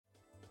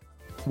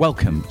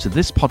Welcome to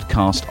this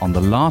podcast on the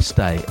last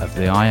day of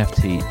the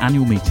IFT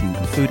Annual Meeting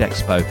and Food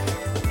Expo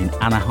in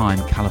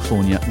Anaheim,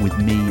 California with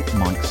me,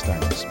 Mike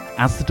Stones.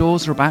 As the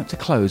doors are about to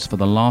close for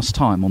the last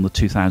time on the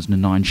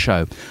 2009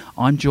 show,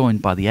 I'm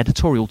joined by the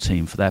editorial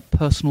team for their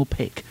personal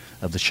pick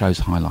of the show's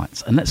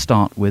highlights. And let's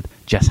start with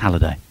Jess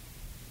Halliday.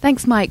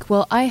 Thanks, Mike.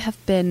 Well, I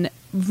have been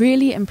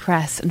really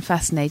impressed and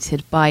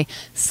fascinated by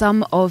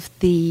some of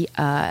the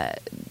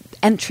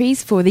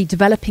entries for the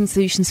Developing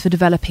Solutions for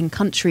Developing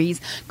Countries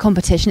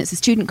competition. It's a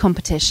student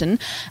competition,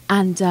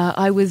 and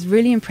I was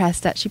really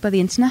impressed actually by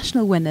the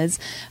international winners,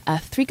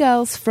 3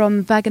 girls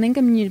from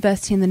Wageningen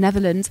University in the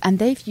Netherlands, and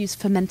they've used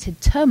fermented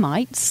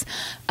termites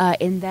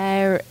in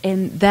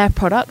their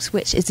product,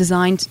 which is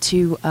designed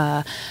to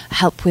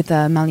help with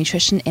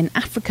malnutrition in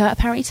Africa.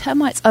 Apparently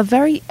termites are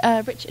very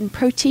rich in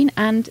protein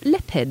and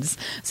lipids,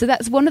 so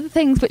that's one of the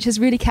things which has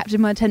really captured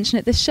my attention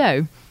at this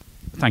show.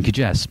 Thank you,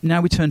 Jess. Now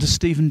we turn to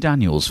Stephen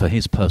Daniels for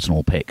his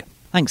personal pick.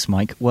 Thanks,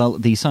 Mike. Well,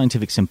 the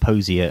scientific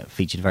symposia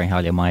featured very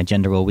highly on my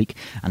agenda all week,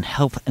 and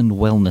health and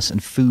wellness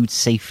and food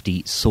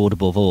safety soared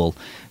above all.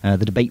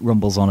 The debate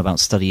rumbles on about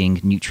studying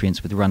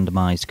nutrients with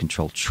randomised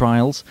controlled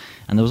trials,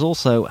 and there was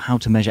also how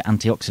to measure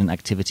antioxidant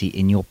activity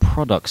in your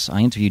products. I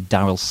interviewed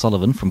Daryl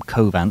Sullivan from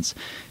Covance,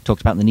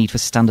 talked about the need for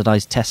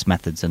standardised test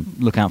methods, and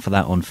look out for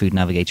that on Food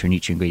Navigator and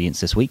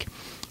NutriIngredients this week.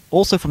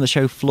 Also from the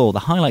show floor, the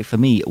highlight for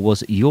me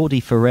was Jordi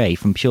Ferre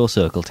from Pure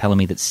Circle telling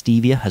me that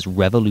stevia has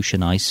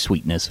revolutionised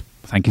sweeteners.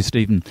 Thank you,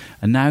 Stephen.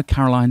 And now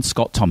Caroline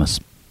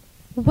Scott-Thomas.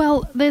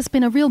 Well, there's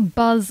been a real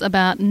buzz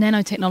about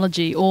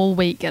nanotechnology all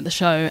week at the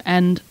show,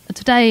 and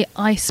today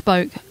I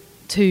spoke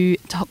to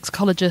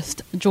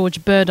toxicologist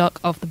George Burdock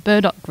of the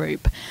Burdock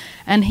Group,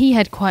 and he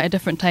had quite a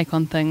different take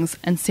on things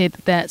and said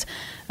that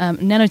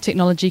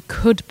nanotechnology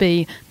could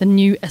be the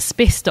new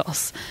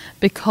asbestos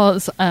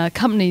because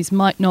companies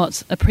might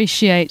not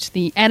appreciate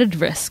the added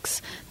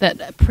risks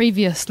that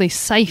previously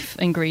safe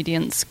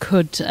ingredients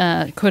could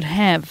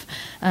have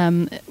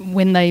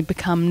when they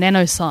become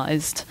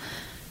nano-sized.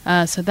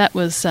 So that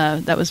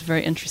was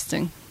very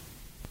interesting.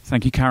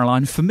 Thank you,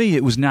 Caroline. For me,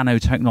 it was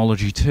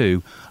nanotechnology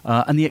too,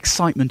 and the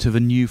excitement of a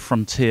new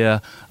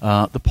frontier,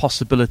 the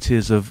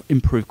possibilities of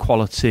improved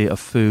quality of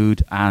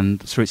food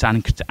and through its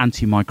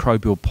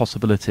antimicrobial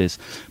possibilities,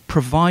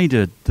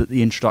 provided that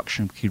the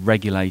introduction could be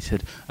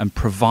regulated and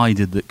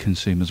provided that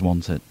consumers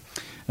want it.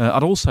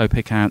 I'd also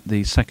pick out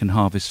the Second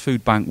Harvest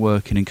Food Bank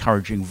work in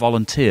encouraging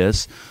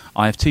volunteers,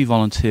 IFT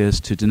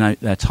volunteers, to donate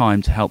their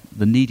time to help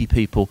the needy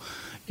people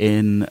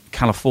in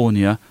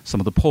California, some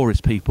of the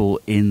poorest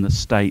people in the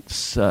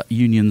state's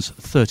union's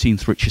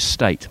 13th richest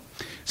state.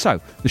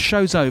 So, the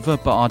show's over,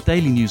 but our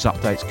daily news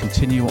updates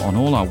continue on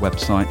all our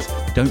websites.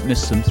 Don't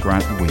miss them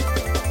throughout the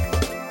week.